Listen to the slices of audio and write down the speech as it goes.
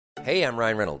Hey, I'm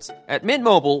Ryan Reynolds. At Mint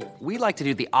Mobile, we like to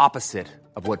do the opposite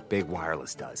of what Big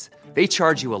Wireless does. They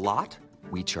charge you a lot,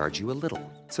 we charge you a little.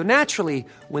 So naturally,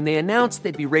 when they announced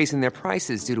they'd be raising their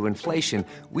prices due to inflation,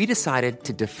 we decided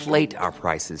to deflate our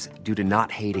prices due to not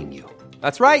hating you.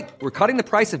 That's right. We're cutting the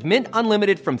price of Mint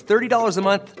Unlimited from $30 a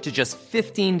month to just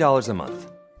 $15 a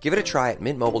month. Give it a try at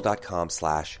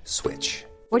mintmobile.com/switch.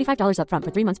 $45 up front for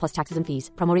 3 months plus taxes and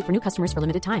fees. Promo rate for new customers for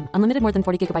limited time. Unlimited more than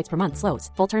 40 gigabytes per month. Slows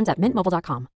full terms at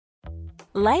mintmobile.com.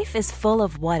 Life is full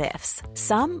of what-ifs.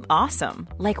 Some awesome,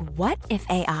 like what if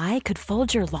AI could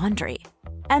fold your laundry?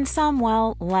 And some,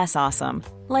 well, less awesome,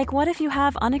 like what if you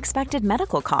have unexpected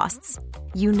medical costs?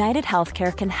 United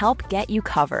Healthcare can help get you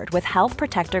covered with Health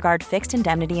Protector Guard fixed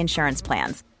indemnity insurance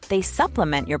plans. They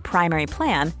supplement your primary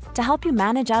plan to help you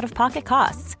manage out-of-pocket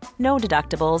costs. No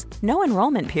deductibles, no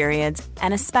enrollment periods,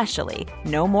 and especially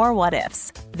no more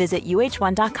what-ifs. Visit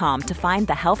uh1.com to find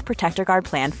the Health Protector Guard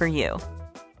plan for you.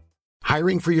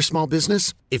 Hiring for your small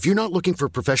business? If you're not looking for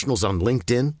professionals on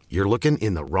LinkedIn, you're looking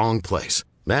in the wrong place.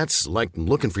 That's like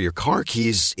looking for your car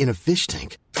keys in a fish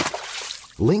tank.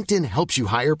 LinkedIn helps you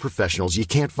hire professionals you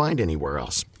can't find anywhere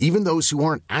else, even those who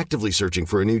aren't actively searching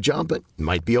for a new job but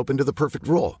might be open to the perfect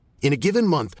role. In a given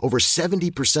month, over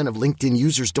 70% of LinkedIn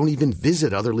users don't even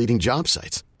visit other leading job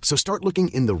sites. So start looking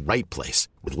in the right place.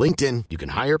 With LinkedIn, you can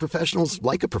hire professionals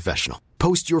like a professional.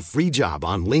 Post your free job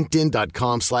on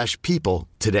linkedin.com/people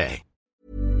today.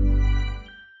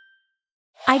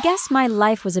 I guess my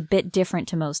life was a bit different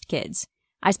to most kids.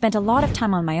 I spent a lot of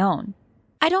time on my own.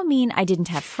 I don't mean I didn't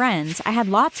have friends. I had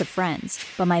lots of friends,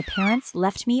 but my parents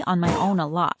left me on my own a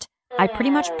lot. I pretty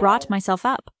much brought myself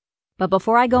up. But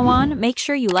before I go on, make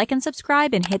sure you like and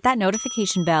subscribe and hit that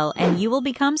notification bell, and you will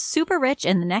become super rich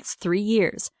in the next 3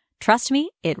 years. Trust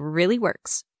me, it really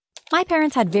works. My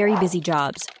parents had very busy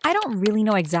jobs. I don't really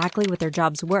know exactly what their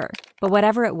jobs were, but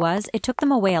whatever it was, it took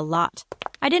them away a lot.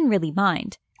 I didn't really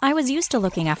mind. I was used to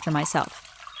looking after myself.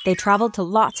 They traveled to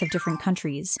lots of different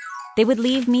countries. They would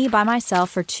leave me by myself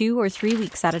for 2 or 3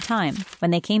 weeks at a time. When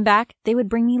they came back, they would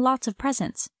bring me lots of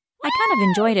presents. I kind of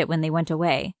enjoyed it when they went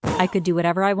away. I could do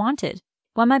whatever I wanted.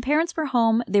 When my parents were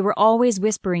home, they were always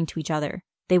whispering to each other.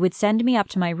 They would send me up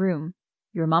to my room.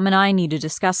 "Your mom and I need to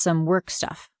discuss some work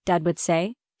stuff," Dad would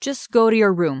say. "Just go to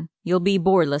your room. You'll be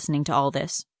bored listening to all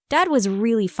this." Dad was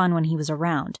really fun when he was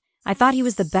around. I thought he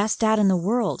was the best dad in the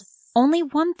world. Only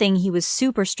one thing he was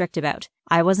super strict about.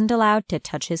 I wasn't allowed to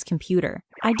touch his computer.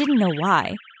 I didn't know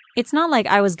why. It's not like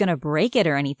I was gonna break it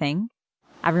or anything.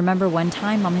 I remember one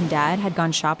time Mom and Dad had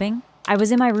gone shopping. I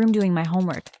was in my room doing my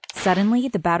homework. Suddenly,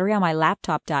 the battery on my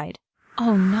laptop died.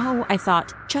 Oh no, I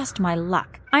thought, just my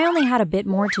luck. I only had a bit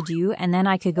more to do and then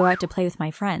I could go out to play with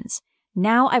my friends.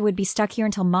 Now I would be stuck here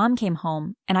until Mom came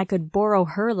home and I could borrow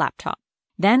her laptop.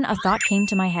 Then a thought came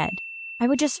to my head. I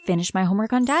would just finish my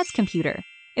homework on Dad's computer.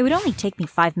 It would only take me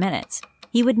 5 minutes.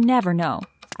 He would never know.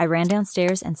 I ran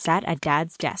downstairs and sat at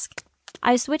Dad's desk.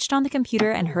 I switched on the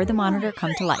computer and heard the monitor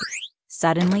come to life.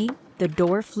 Suddenly, the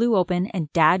door flew open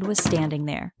and Dad was standing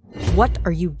there. "What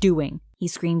are you doing?" he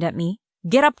screamed at me.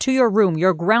 "Get up to your room.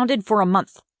 You're grounded for a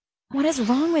month." What is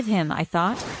wrong with him? I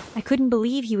thought. I couldn't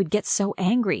believe he would get so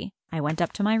angry. I went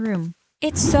up to my room.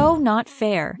 It's so not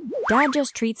fair. Dad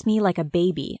just treats me like a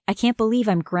baby. I can't believe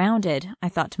I'm grounded, I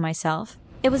thought to myself.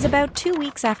 It was about 2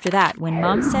 weeks after that when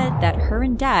Mom said that her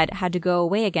and Dad had to go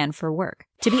away again for work.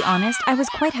 To be honest, I was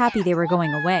quite happy they were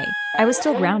going away. I was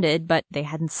still grounded, but they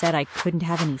hadn't said I couldn't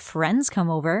have any friends come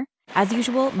over. As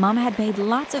usual, Mom had made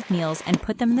lots of meals and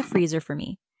put them in the freezer for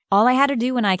me. All I had to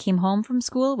do when I came home from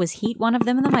school was heat one of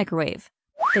them in the microwave.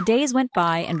 The days went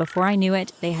by, and before I knew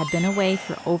it, they had been away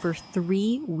for over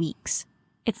 3 weeks.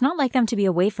 It's not like them to be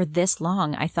away for this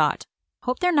long, I thought.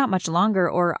 Hope they're not much longer,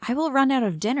 or I will run out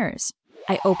of dinners.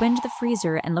 I opened the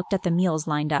freezer and looked at the meals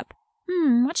lined up.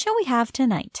 What shall we have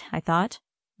tonight? I thought.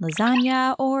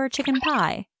 Lasagna or chicken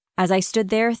pie? As I stood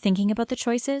there thinking about the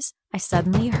choices, I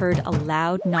suddenly heard a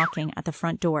loud knocking at the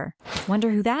front door.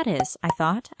 Wonder who that is, I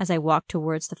thought, as I walked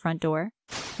towards the front door.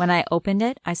 When I opened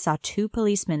it, I saw 2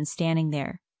 policemen standing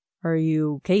there. "Are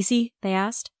you Casey?" they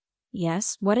asked.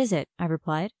 "Yes, what is it?" I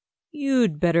replied.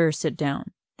 "You'd better sit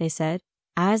down," they said.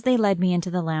 As they led me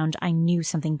into the lounge, I knew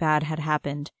something bad had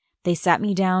happened. They sat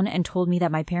me down and told me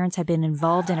that my parents had been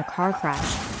involved in a car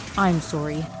crash. "I'm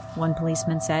sorry," one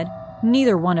policeman said.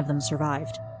 "Neither one of them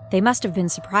survived." They must have been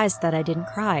surprised that I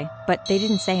didn't cry, but they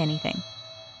didn't say anything.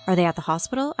 "Are they at the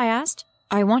hospital?" I asked.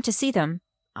 "I want to see them."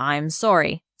 "I'm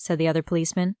sorry," said the other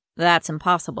policeman. "That's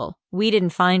impossible. We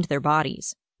didn't find their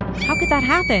bodies." How could that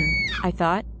happen? I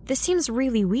thought. This seems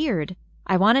really weird.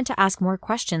 I wanted to ask more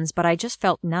questions, but I just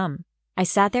felt numb. I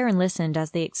sat there and listened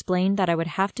as they explained that I would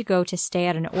have to go to stay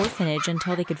at an orphanage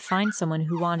until they could find someone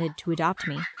who wanted to adopt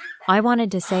me. I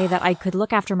wanted to say that I could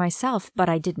look after myself, but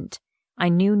I didn't. I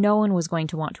knew no one was going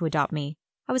to want to adopt me.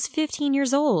 I was 15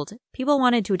 years old. People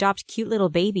wanted to adopt cute little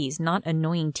babies, not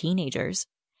annoying teenagers.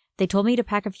 They told me to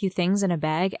pack a few things in a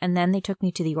bag, and then they took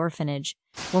me to the orphanage.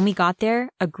 When we got there,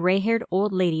 a gray-haired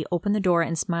old lady opened the door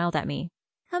and smiled at me.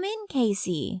 "Come in,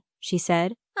 Casey," she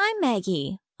said. "I'm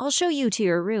Maggie. I'll show you to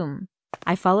your room."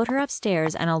 I followed her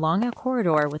upstairs and along a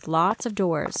corridor with lots of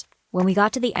doors. When we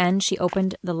got to the end, she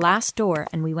opened the last door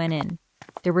and we went in.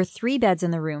 There were 3 beds in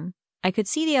the room. I could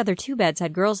see the other 2 beds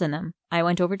had girls in them. I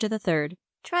went over to the third.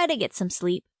 "Try to get some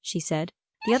sleep," she said.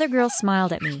 The other girls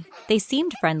smiled at me. They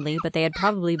seemed friendly, but they had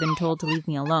probably been told to leave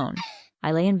me alone.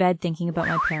 I lay in bed thinking about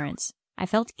my parents. I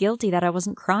felt guilty that I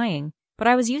wasn't crying, but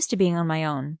I was used to being on my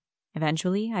own.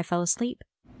 Eventually, I fell asleep.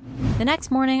 The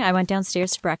next morning, I went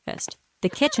downstairs to breakfast. The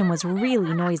kitchen was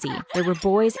really noisy. There were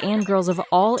boys and girls of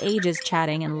all ages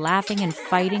chatting and laughing and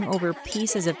fighting over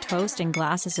pieces of toast and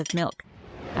glasses of milk.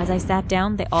 As I sat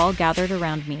down, they all gathered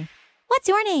around me. "What's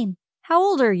your name? How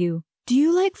old are you? Do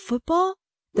you like football?"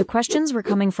 The questions were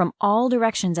coming from all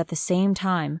directions at the same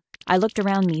time. I looked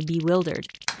around me, bewildered.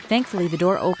 Thankfully, the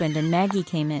door opened and Maggie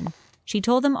came in. She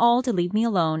told them all to leave me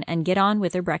alone and get on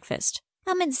with their breakfast.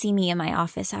 "Come and see me in my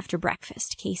office after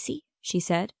breakfast, Casey," she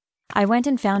said. I went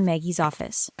and found Maggie's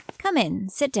office. "Come in,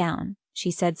 sit down," she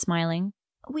said, smiling.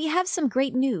 "We have some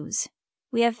great news.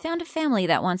 We have found a family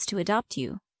that wants to adopt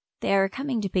you. They are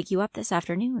coming to pick you up this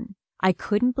afternoon." I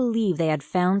couldn't believe they had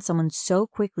found someone so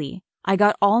quickly. I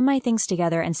got all my things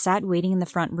together and sat waiting in the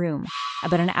front room.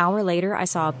 About an hour later, I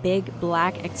saw a big,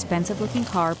 black, expensive-looking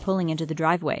car pulling into the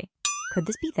driveway. Could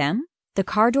this be them? The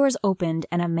car doors opened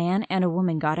and a man and a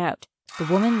woman got out.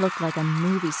 The woman looked like a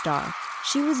movie star.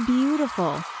 She was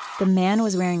beautiful. The man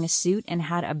was wearing a suit and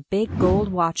had a big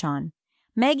gold watch on.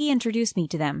 Maggie introduced me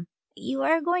to them. "You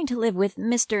are going to live with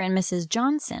Mr. and Mrs.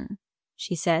 Johnson,"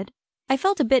 she said. I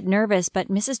felt a bit nervous, but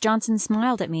Mrs. Johnson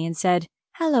smiled at me and said,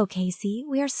 "Hello, Casey.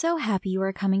 We are so happy you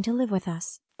are coming to live with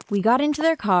us." We got into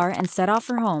their car and set off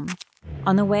for home.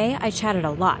 On the way, I chatted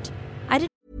a lot.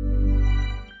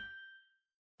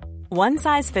 One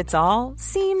size fits all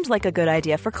seemed like a good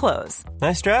idea for clothes.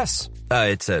 Nice dress.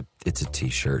 It's a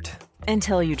t-shirt.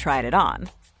 Until you tried it on.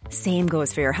 Same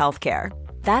goes for your healthcare.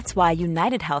 That's why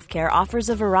United Healthcare offers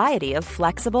a variety of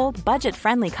flexible,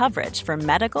 budget-friendly coverage for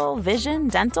medical, vision,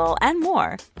 dental, and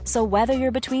more. So whether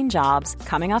you're between jobs,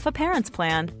 coming off a parent's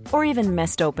plan, or even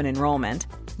missed open enrollment,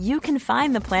 you can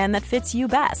find the plan that fits you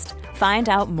best. Find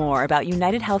out more about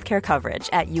United Healthcare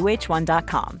coverage at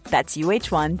uh1.com. That's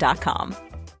uh1.com.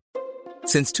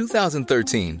 Since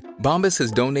 2013, Bombas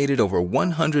has donated over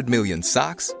 100 million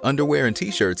socks, underwear, and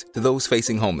T-shirts to those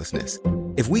facing homelessness.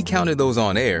 If we counted those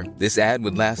on air, this ad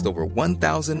would last over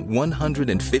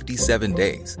 1,157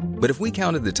 days. But if we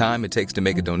counted the time it takes to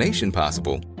make a donation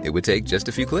possible, it would take just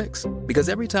a few clicks. Because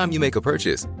every time you make a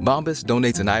purchase, Bombas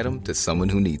donates an item to someone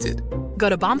who needs it. Go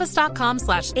to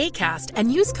bombas.com/ACAST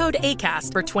and use code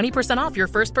ACAST for 20% off your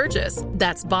first purchase.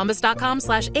 That's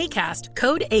bombas.com/ACAST,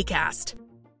 code ACAST.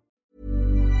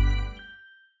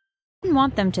 I didn't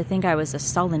want them to think I was a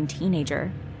sullen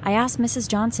teenager. I asked Mrs.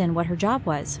 Johnson what her job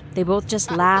was. They both just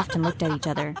laughed and looked at each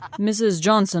other. "Mrs.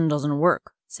 Johnson doesn't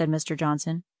work," said Mr.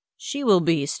 Johnson. "She will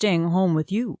be staying home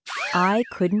with you." I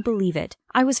couldn't believe it.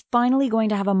 I was finally going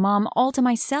to have a mom all to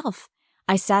myself.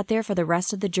 I sat there for the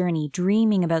rest of the journey,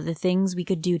 dreaming about the things we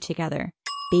could do together.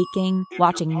 Baking,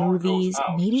 watching movies,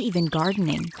 maybe even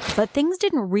gardening. But things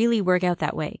didn't really work out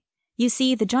that way. You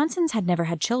see, the Johnsons had never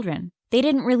had children. They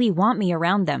didn't really want me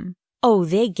around them. Oh,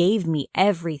 they gave me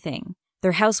everything.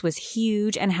 Their house was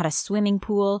huge and had a swimming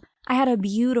pool. I had a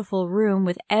beautiful room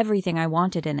with everything I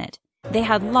wanted in it. They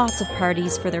had lots of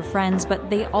parties for their friends,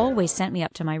 but they always sent me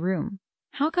up to my room.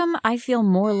 How come I feel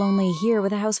more lonely here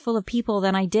with a house full of people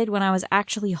than I did when I was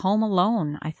actually home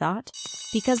alone, I thought.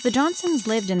 Because the Johnsons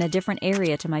lived in a different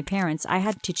area to my parents, I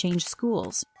had to change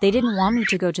schools. They didn't want me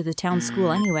to go to the town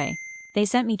school anyway. They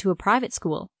sent me to a private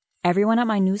school. Everyone at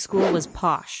my new school was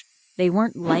posh. They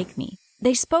weren't like me.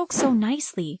 They spoke so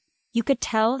nicely. You could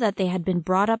tell that they had been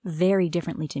brought up very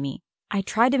differently to me. I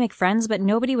tried to make friends, but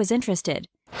nobody was interested.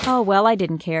 Oh, well, I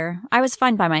didn't care. I was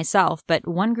fine by myself, but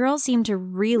one girl seemed to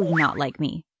really not like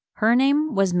me. Her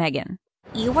name was Megan.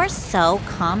 "You are so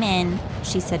common,"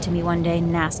 she said to me one day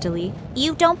nastily.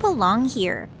 "You don't belong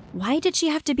here." Why did she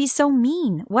have to be so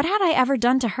mean? What had I ever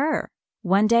done to her?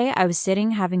 One day, I was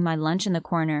sitting having my lunch in the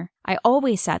corner. I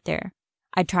always sat there.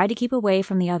 I tried to keep away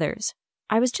from the others.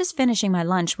 I was just finishing my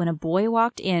lunch when a boy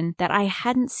walked in that I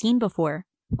hadn't seen before.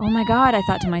 Oh my God, I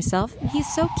thought to myself,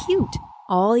 he's so cute.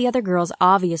 All the other girls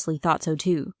obviously thought so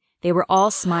too. They were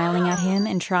all smiling at him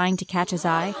and trying to catch his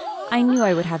eye. I knew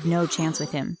I would have no chance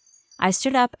with him. I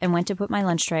stood up and went to put my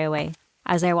lunch tray away.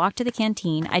 As I walked to the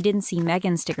canteen, I didn't see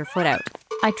Megan stick her foot out.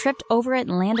 I tripped over it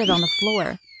and landed on the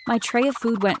floor. My tray of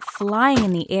food went flying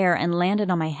in the air and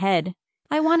landed on my head.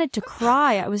 I wanted to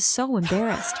cry. I was so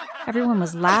embarrassed. Everyone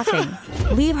was laughing.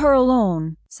 "Leave her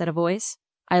alone," said a voice.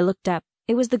 I looked up.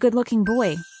 It was the good-looking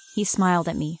boy. He smiled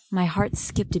at me. My heart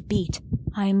skipped a beat.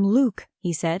 "I'm Luke,"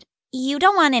 he said. "You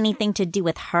don't want anything to do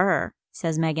with her,"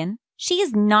 says Megan. "She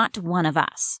is not one of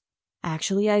us."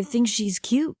 "Actually, I think she's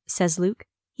cute," says Luke.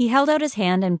 He held out his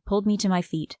hand and pulled me to my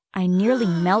feet. I nearly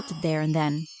melted there and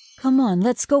then. "Come on,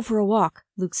 let's go for a walk,"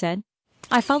 Luke said.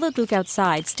 I followed Luke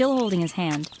outside, still holding his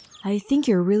hand. "I think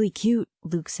you're really cute,"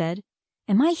 Luke said.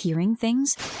 Am I hearing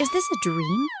things? Is this a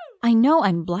dream? I know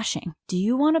I'm blushing. "Do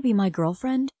you want to be my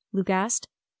girlfriend?" Luke asked.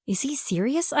 Is he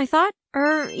serious? I thought.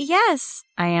 Yes,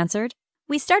 I answered.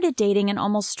 We started dating and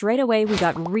almost straight away we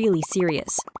got really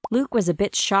serious. Luke was a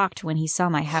bit shocked when he saw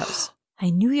my house. "I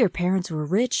knew your parents were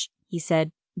rich," he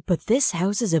said, "but this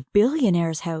house is a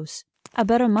billionaire's house."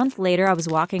 About a month later, I was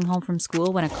walking home from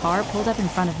school when a car pulled up in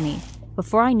front of me.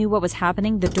 Before I knew what was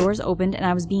happening, the doors opened and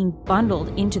I was being bundled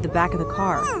into the back of the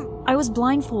car. I was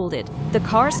blindfolded. The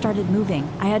car started moving.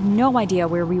 I had no idea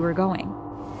where we were going.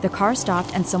 The car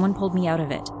stopped and someone pulled me out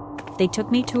of it. They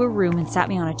took me to a room and sat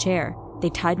me on a chair.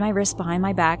 They tied my wrists behind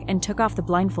my back and took off the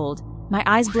blindfold. My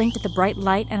eyes blinked at the bright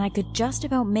light and I could just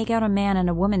about make out a man and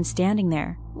a woman standing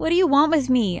there. "What do you want with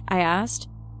me?" I asked.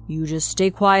 "You just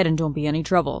stay quiet and don't be any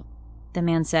trouble," the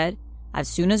man said. "As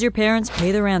soon as your parents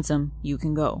pay the ransom, you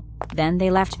can go." Then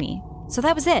they left me. So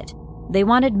that was it. They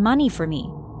wanted money for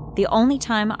me. The only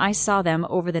time I saw them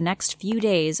over the next few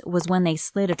days was when they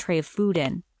slid a tray of food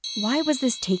in. Why was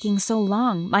this taking so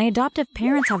long? My adoptive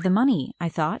parents have the money, I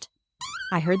thought.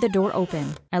 I heard the door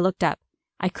open. I looked up.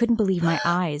 I couldn't believe my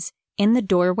eyes. In the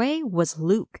doorway was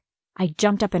Luke. I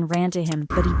jumped up and ran to him,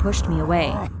 but he pushed me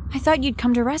away. "I thought you'd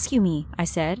come to rescue me," I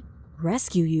said.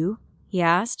 "Rescue you?" he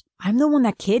asked. "I'm the one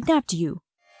that kidnapped you."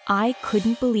 I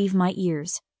couldn't believe my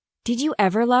ears. "Did you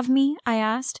ever love me?" I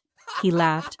asked. He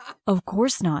laughed. "Of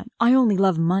course not. I only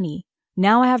love money.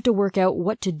 Now I have to work out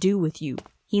what to do with you."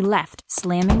 He left,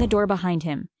 slamming the door behind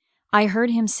him. I heard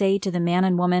him say to the man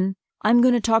and woman, "I'm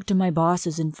going to talk to my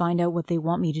bosses and find out what they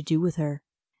want me to do with her."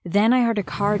 Then I heard a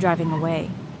car driving away.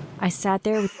 I sat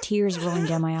there with tears rolling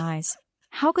down my eyes.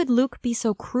 How could Luke be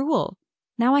so cruel?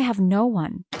 Now I have no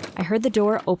one. I heard the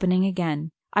door opening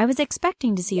again. I was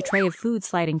expecting to see a tray of food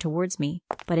sliding towards me,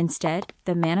 but instead,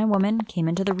 the man and woman came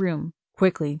into the room.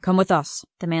 "Quickly, come with us,"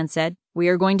 the man said. "We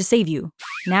are going to save you."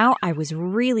 Now I was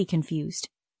really confused.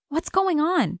 What's going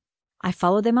on? I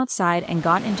followed them outside and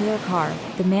got into their car.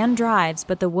 The man drives,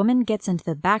 but the woman gets into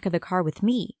the back of the car with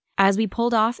me. As we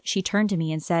pulled off, she turned to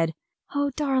me and said,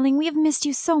 "Oh, darling, we have missed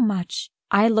you so much."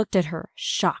 I looked at her,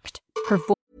 shocked. Her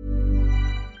voice.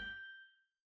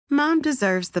 Mom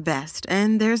deserves the best,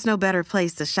 and there's no better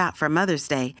place to shop for Mother's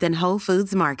Day than Whole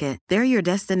Foods Market. They're your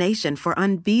destination for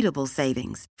unbeatable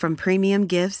savings, from premium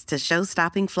gifts to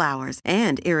show-stopping flowers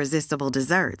and irresistible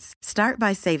desserts. Start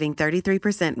by saving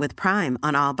 33% with Prime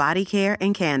on all body care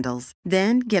and candles.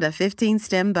 Then get a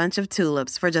 15-stem bunch of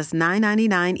tulips for just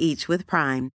 $9.99 each with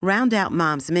Prime. Round out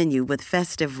Mom's menu with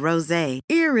festive rosé,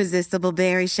 irresistible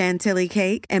berry chantilly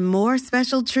cake, and more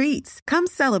special treats. Come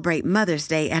celebrate Mother's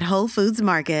Day at Whole Foods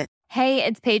Market. Hey,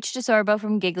 it's Paige DeSorbo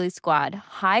from Giggly Squad.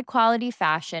 High quality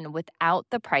fashion without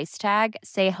the price tag.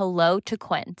 Say hello to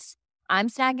Quince. I'm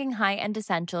snagging high-end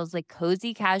essentials like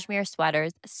cozy cashmere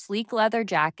sweaters, sleek leather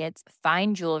jackets,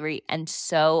 fine jewelry, and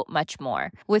so much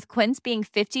more. With Quince being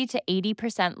 50 to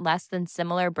 80% less than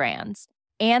similar brands.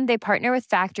 And they partner with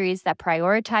factories that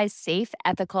prioritize safe,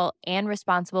 ethical, and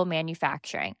responsible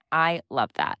manufacturing. I love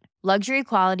that. Luxury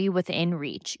quality within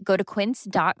reach. Go to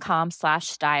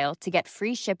quince.com/style to get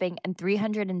free shipping and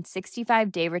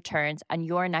 365-day returns on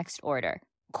your next order.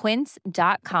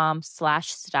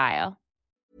 Quince.com/style.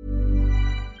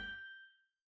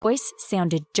 Voice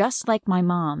sounded just like my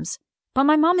mom's. "But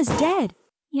my mom is dead."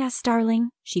 "Yes, darling,"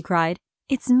 she cried.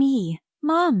 "It's me,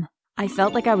 Mom." I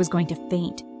felt like I was going to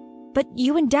faint. "But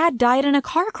you and Dad died in a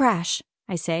car crash,"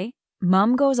 I say.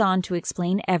 Mom goes on to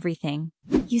explain everything.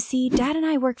 "You see, Dad and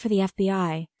I work for the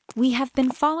FBI. We have been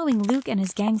following Luke and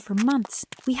his gang for months.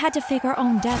 We had to fake our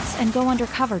own deaths and go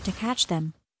undercover to catch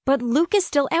them." "But Luke is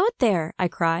still out there," I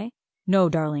cry. "No,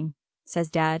 darling,"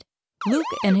 says Dad.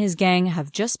 "Luke and his gang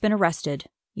have just been arrested.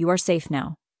 You are safe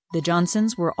now. The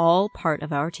Johnsons were all part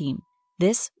of our team."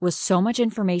 This was so much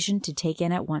information to take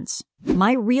in at once.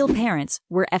 My real parents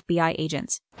were FBI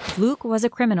agents. Luke was a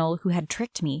criminal who had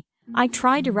tricked me. I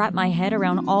tried to wrap my head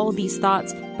around all these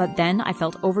thoughts, but then I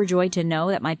felt overjoyed to know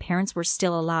that my parents were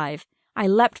still alive. I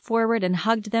leapt forward and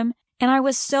hugged them, and I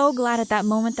was so glad at that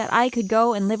moment that I could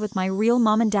go and live with my real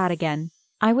mom and dad again.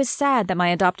 I was sad that my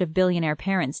adoptive billionaire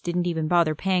parents didn't even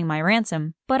bother paying my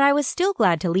ransom, but I was still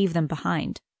glad to leave them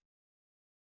behind.